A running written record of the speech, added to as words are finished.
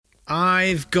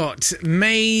I've got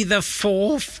May the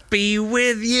 4th be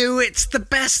with you. It's the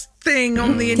best thing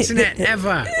on the internet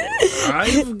ever.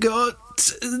 I've got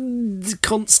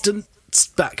constant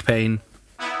back pain.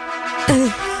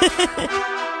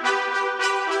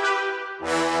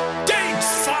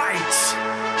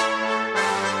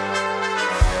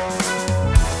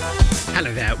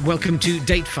 Hello there, welcome to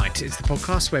Date Fight. It's the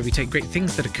podcast where we take great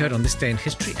things that occurred on this day in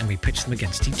history and we pitch them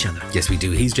against each other. Yes, we do.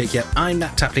 He's Jake Yep, I'm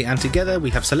Nat Tapley, and together we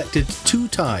have selected 2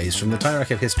 ties from the tie rack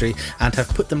of history and have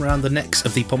put them around the necks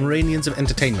of the Pomeranians of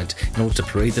entertainment in order to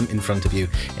parade them in front of you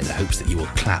in the hopes that you will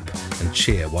clap and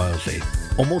cheer wildly.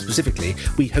 Or more specifically,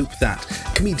 we hope that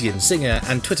comedian, singer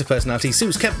and Twitter personality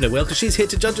Suze Kempner will, because she's here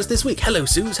to judge us this week. Hello,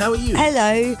 Suze, how are you?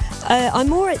 Hello,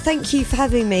 I'm all right, thank you for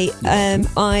having me.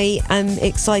 I am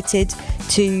excited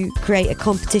to create a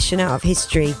competition out of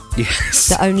history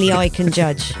that only I can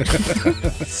judge.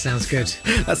 Sounds good.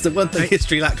 That's the one thing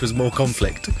history lacked, was more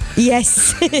conflict.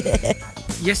 Yes.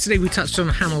 Yesterday we touched on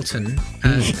Hamilton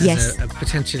as a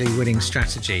potentially winning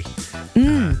strategy.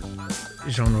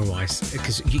 Genre-wise,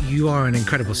 because you are an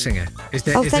incredible singer. Is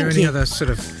there any other sort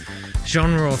of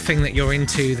genre or thing that you're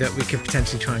into that we could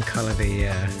potentially try and colour the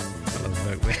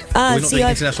vote with? We're not doing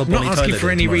international Bonnie not asking Tyler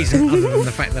for any tomorrow. reason other than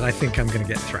the fact that I think I'm going to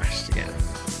get thrashed. Yeah.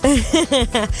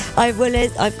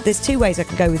 There's 2 ways I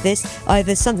can go with this.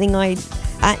 Either something I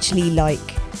actually like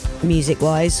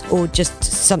music-wise, or just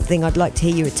something I'd like to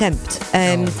hear you attempt.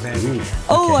 I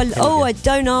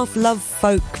don't half love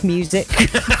folk music.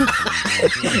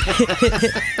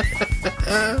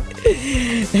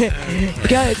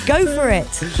 Go for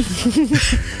it.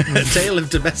 A tale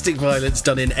of domestic violence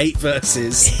done in 8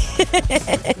 verses.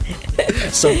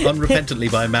 Sung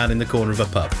unrepentantly by a man in the corner of a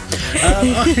pub.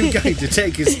 I'm going to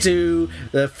take us to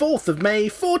the 4th of May,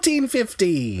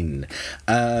 1415,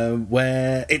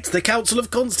 where it's the Council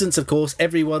of Constance, of course,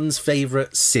 everyone's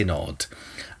favourite synod.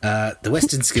 The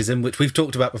Western Schism, which we've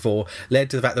talked about before, led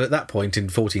to the fact that at that point in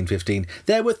 1415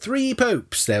 there were 3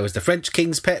 popes. There was the French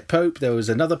king's pet pope, there was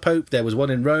another pope, there was one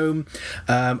in Rome,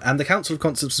 and the Council of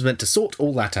Constance was meant to sort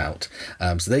all that out.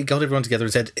 So they got everyone together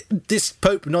and said, this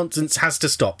pope nonsense has to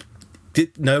stop.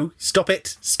 No, stop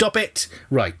it.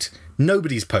 Right.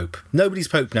 Nobody's pope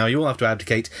now. You all have to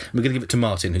abdicate, and we're going to give it to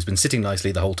Martin, who's been sitting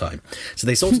nicely the whole time. So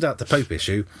they sorted out the pope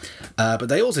issue, but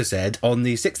they also said on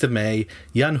the 6th of May,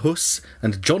 Jan Hus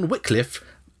and John Wycliffe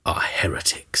are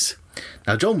heretics.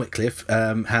 Now, John Wycliffe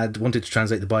had wanted to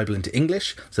translate the Bible into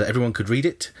English so that everyone could read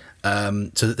it,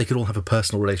 so that they could all have a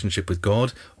personal relationship with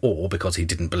God, or because he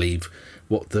didn't believe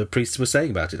what the priests were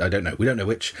saying about it. I don't know. We don't know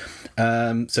which.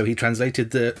 So he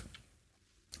translated the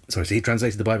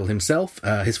Bible himself.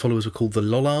 His followers were called the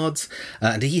Lollards,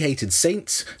 and he hated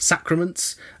saints,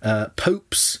 sacraments,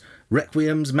 popes,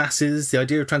 requiems, masses, the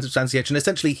idea of transubstantiation.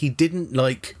 Essentially, he didn't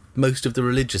like most of the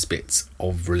religious bits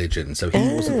of religion, so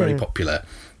he wasn't very popular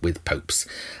with popes.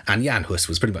 And Jan Hus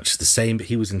was pretty much the same, but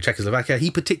he was in Czechoslovakia. He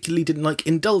particularly didn't like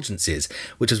indulgences,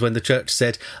 which is when the church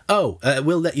said,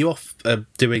 we'll let you off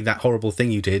doing that horrible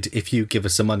thing you did if you give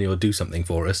us some money or do something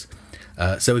for us.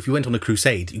 So if you went on a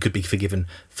crusade, you could be forgiven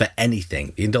for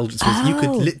anything. The indulgence was you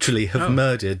could literally have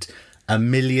murdered 1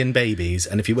 million babies,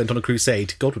 and if you went on a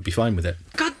crusade, God would be fine with it.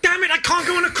 God damn it, I can't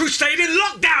go on a crusade in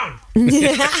lockdown!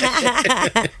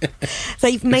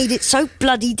 They've made it so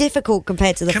bloody difficult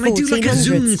compared to the 1400s. Can I do like a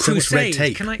Zoom So much red crusade?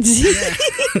 tape. Can I?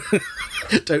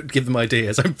 Don't give them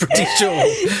ideas. I'm pretty sure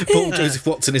Paul Joseph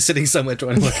Watson is sitting somewhere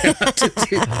trying to work out how to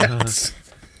do that.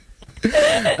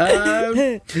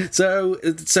 So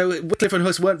Wycliffe and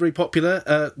Hus weren't very popular.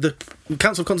 The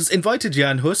Council of Constance invited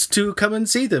Jan Hus to come and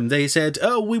see them. They said,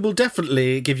 we will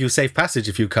definitely give you safe passage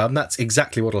if you come. That's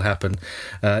exactly what will happen.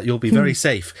 You'll be very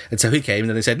safe. And so he came, and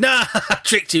then they said, nah,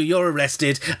 tricked you, you're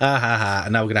arrested.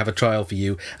 And now we're going to have a trial for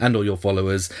you and all your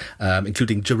followers,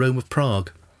 including Jerome of Prague.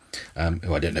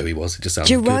 Who I don't know who he was. It just sounds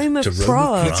Jerome good. of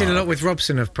Prague. He did a lot with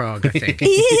Robson of Prague, I think.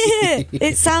 Yeah,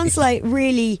 it sounds like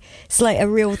it's like a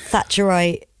real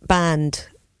Thatcherite band.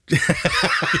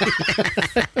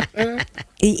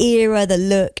 The era, the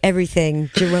look, everything.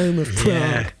 Jerome of Prague.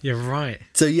 Yeah, you're right.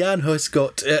 So Jan Hus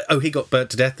got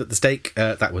burnt to death at the stake.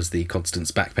 That was the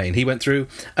Constance back pain he went through.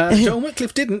 John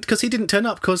Wycliffe didn't, because he didn't turn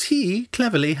up, because he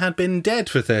cleverly had been dead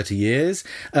for 30 years.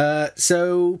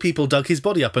 So people dug his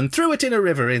body up and threw it in a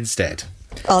river instead.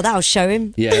 Oh, that'll show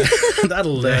him. Yeah,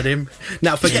 that'll learn him.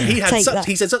 Now, forget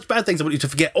he said such bad things. I want you to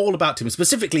forget all about him.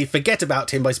 Specifically, forget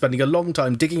about him by spending a long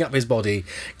time digging up his body,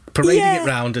 parading it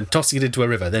round and tossing it into a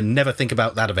river. Then never think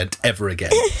about that event ever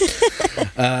again.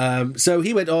 So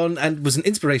he went on and was an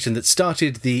inspiration that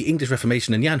started the English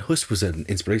Reformation, and Jan Hus was an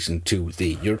inspiration to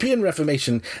the European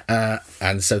Reformation,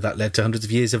 and so that led to hundreds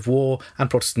of years of war and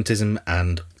Protestantism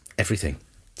and everything.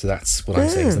 So that's what I'm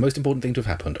saying is the most important thing to have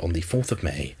happened on the 4th of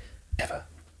May ever.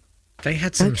 They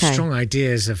had some strong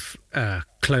ideas of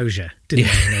closure, didn't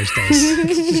they, in those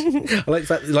days? I like the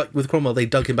fact that, like with Cromwell, they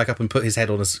dug him back up and cut his head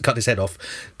off,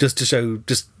 just to show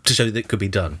that it could be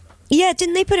done. Yeah,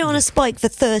 didn't they put it on a spike for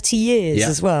 30 years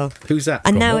as well? Who's that?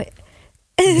 And Cromwell?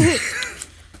 now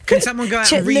Can someone go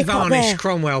out and revarnish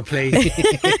Cromwell, please?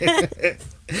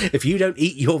 If you don't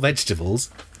eat your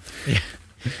vegetables. Yeah.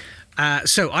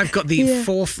 So I've got the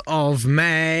 4th of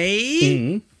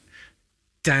May.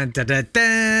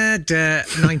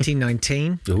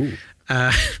 1919. Ooh.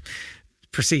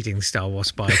 Preceding Star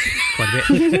Wars by quite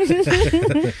a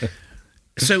bit.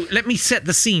 So let me set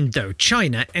the scene, though.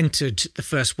 China entered the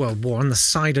First World War on the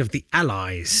side of the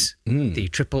Allies, the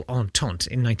Triple Entente,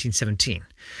 in 1917.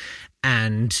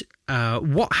 And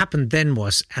what happened then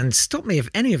was, and stop me if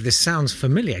any of this sounds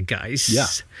familiar,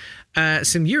 guys,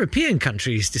 some European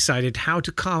countries decided how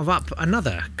to carve up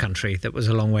another country that was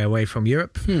a long way away from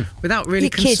Europe without really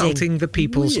consulting the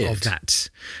peoples of that.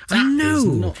 I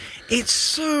know. It's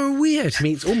so weird. I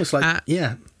mean, it's almost like,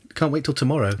 can't wait till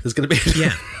tomorrow. There's going to be...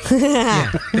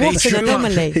 What's an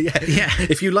anomaly?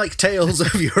 If you like tales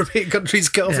of European countries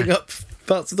carving up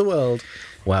parts of the world.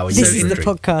 Wow. This is the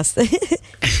podcast.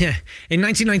 In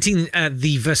 1919,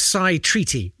 the Versailles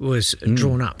Treaty was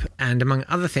drawn up, and among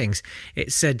other things,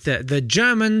 it said that the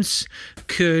Germans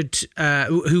could,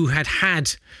 who had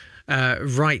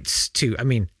rights to,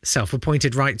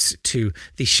 self-appointed rights to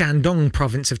the Shandong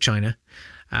province of China.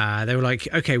 They were like,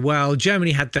 okay, well,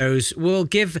 Germany had those. We'll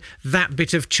give that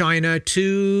bit of China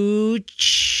to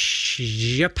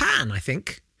Japan, I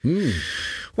think.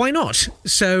 Why not?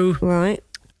 So... Right.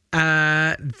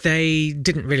 They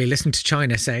didn't really listen to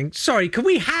China saying, sorry, can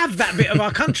we have that bit of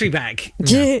our country back?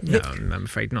 No, I'm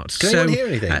afraid not. Can anyone hear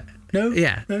anything? No?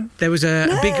 Yeah. No? There was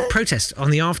a big protest on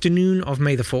the afternoon of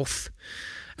May the 4th.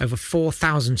 Over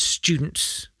 4,000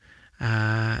 students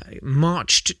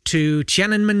marched to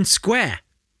Tiananmen Square.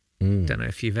 Don't know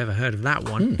if you've ever heard of that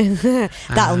one.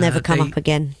 That'll never come up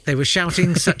again. They were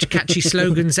shouting such catchy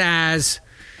slogans as...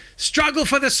 struggle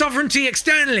for the sovereignty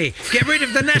externally. Get rid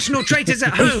of the national traitors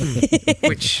at home.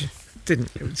 Which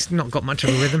it's not got much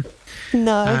of a rhythm.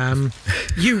 No.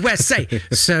 USA.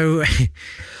 So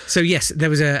yes, there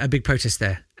was a big protest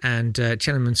there. And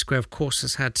Tiananmen Square, of course,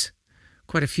 has had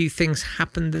quite a few things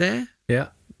happen there. Yeah.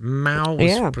 Mao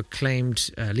was proclaimed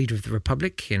leader of the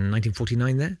Republic in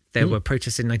 1949 there. There were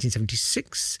protests in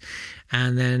 1976.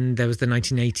 And then there was the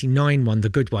 1989 one, the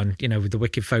good one, with the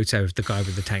wicked photo of the guy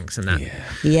with the tanks and that.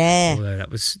 Yeah. Although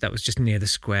that was just near the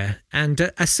square.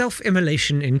 And a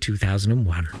self-immolation in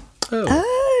 2001. Oh.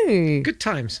 Good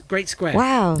times. Great square.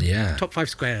 Wow. Yeah. Top 5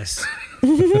 squares.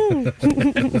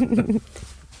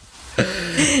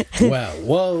 Well,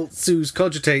 while Suze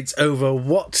cogitates over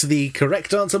what the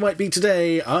correct answer might be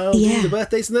today, I'll do the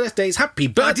birthdays and the death days. Happy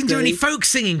birthday! I didn't do any folk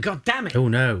singing, god damn it. Oh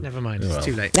no. Never mind, it's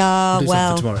too late. Oh,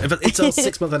 well. Tomorrow. In fact, it's our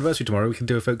 6-month anniversary tomorrow. We can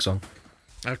do a folk song.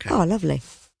 Okay. Oh, lovely.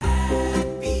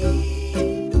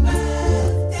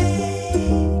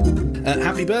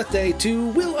 Happy birthday to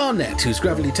Will Arnett, whose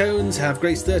gravelly tones have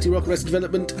graced 30 Rock Arrested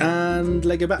Development and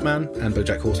Lego Batman and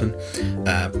BoJack Horseman.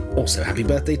 Also, happy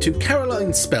birthday to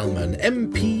Caroline Spellman,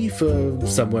 MP for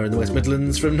somewhere in the West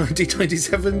Midlands from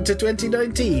 1997 to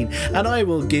 2019. And I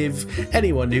will give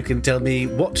anyone who can tell me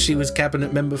what she was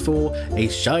cabinet member for a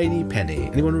shiny penny.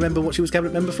 Anyone remember what she was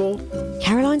cabinet member for?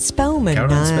 Caroline Spellman.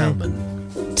 Caroline Spellman.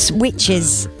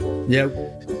 Witches. Yeah.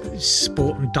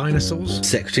 Sport and dinosaurs.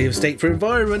 Secretary of State for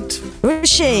Environment. Was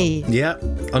she? Yeah,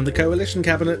 on the coalition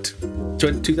cabinet,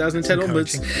 2010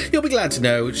 onwards. You'll be glad to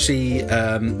know she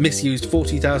misused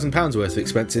 £40,000 worth of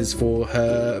expenses for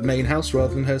her main house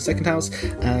rather than her second house,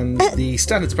 and the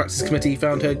Standards Practice Committee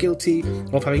found her guilty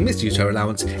of having misused her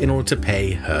allowance in order to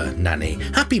pay her nanny.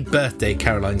 Happy birthday,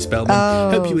 Caroline Spellman.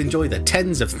 Hope you enjoy the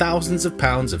tens of thousands of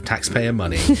pounds of taxpayer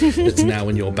money that's now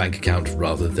in your bank account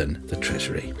rather than the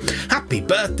Treasury. Happy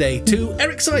birthday to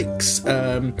Eric Sykes,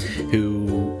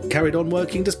 who carried on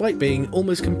working despite being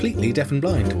almost completely deaf and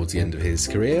blind towards the end of his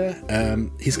career.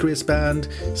 His career spanned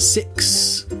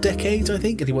 6 decades, I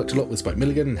think, and he worked a lot with Spike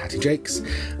Milligan and Hattie Jakes.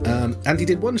 And he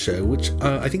did one show, which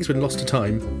I think has been lost to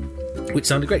time, which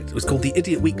sounded great. It was called The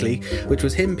Idiot Weekly, which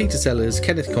was him, Peter Sellers,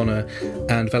 Kenneth Connor,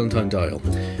 and Valentine Dial.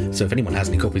 So if anyone has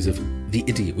any copies of The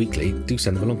Idiot Weekly, do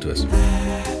send them along to us.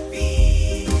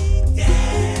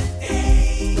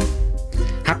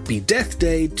 Happy Death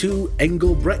Day to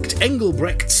Engelbrekt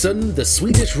Engelbrektsson, the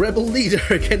Swedish rebel leader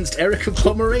against Eric of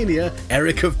Pomerania.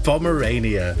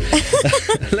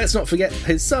 Let's not forget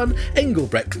his son,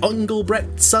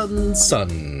 Engelbrektsson's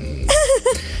son.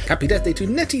 Happy Death Day to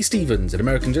Nettie Stevens, an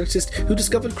American geneticist who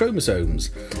discovered chromosomes.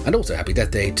 And also Happy Death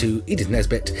Day to Edith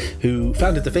Nesbit, who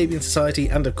founded the Fabian Society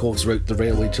and, of course, wrote The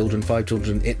Railway Children, Five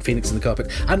Children, It, Phoenix and the Carpet,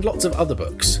 and lots of other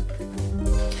books.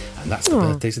 And that's the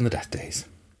birthdays and the death days.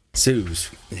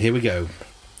 Suze, here we go.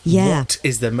 Yeah. What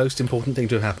is the most important thing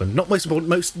to have happened? Not most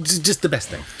important, just the best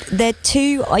thing. They're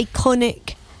two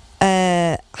iconic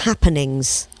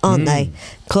happenings, aren't they?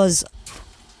 Because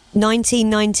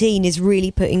 1919 is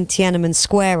really putting Tiananmen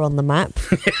Square on the map.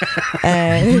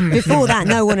 Before that,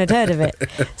 no one had heard of it.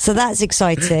 So that's To be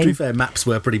exciting. fair, maps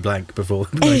were pretty blank before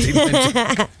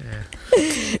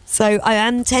 1919. So I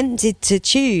am tempted to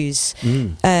choose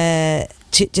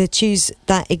to choose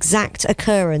that exact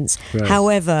occurrence. Right.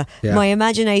 However, Yeah. my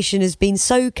imagination has been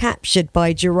so captured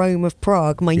by Jerome of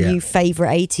Prague, my new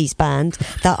favourite 80s band,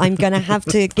 that I'm going to have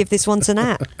to give this one to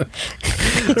Nat.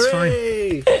 That's fine.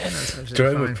 Hooray!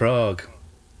 Jerome of Prague.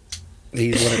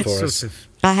 He's won it for us.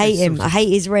 I hate him. I hate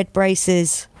his red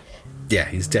braces. Yeah,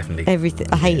 he's definitely... Everything.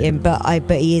 I hate him, but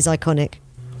he is iconic.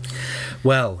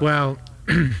 Well,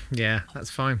 Yeah, that's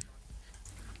fine.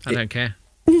 I don't care.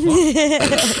 I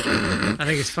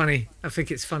think it's funny.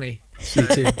 me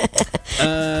too.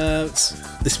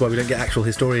 This is why we don't get actual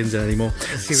historians in anymore.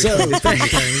 So,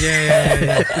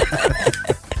 Yeah.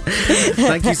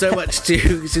 thank you so much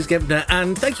to Suze Gebner,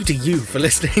 and thank you to you for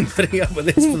listening, putting up with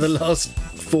this for the last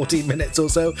 14 minutes or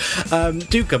so.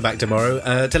 Do come back tomorrow.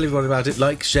 Tell everyone about it.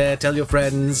 Like, share, tell your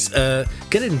friends.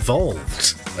 Get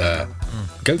involved.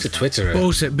 Go to Twitter.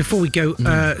 Also, before we go,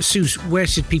 Suze, where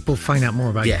should people find out more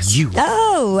about you?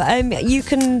 Oh, you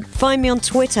can find me on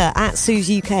Twitter at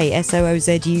SoozUK,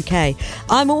 SOOZUK.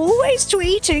 I'm always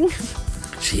tweeting.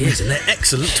 She is, and they're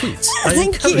excellent tweets.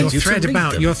 Thank you.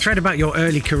 Your thread about your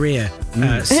early career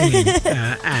singing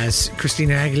as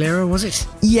Christina Aguilera, was it?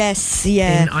 Yes,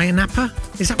 yeah. In Ayia Napa?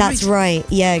 Is that That's right.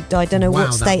 Yeah, I don't know Wow,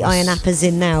 what state that was- Ayia Napa's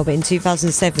in now, but in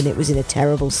 2007 it was in a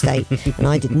terrible state, and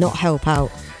I did not help out.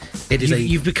 It is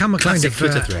You've become a kind classic of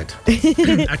Twitter thread.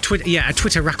 a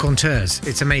Twitter raconteurs.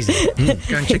 It's amazing.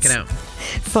 Go and check it out.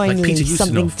 Finally, Peter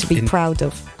something Ustinov to be in- proud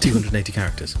of. 280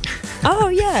 characters. Oh,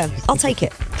 yeah, I'll take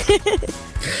it.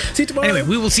 See you tomorrow. Anyway,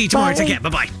 we will see you tomorrow. Bye. Take care.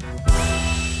 Bye-bye.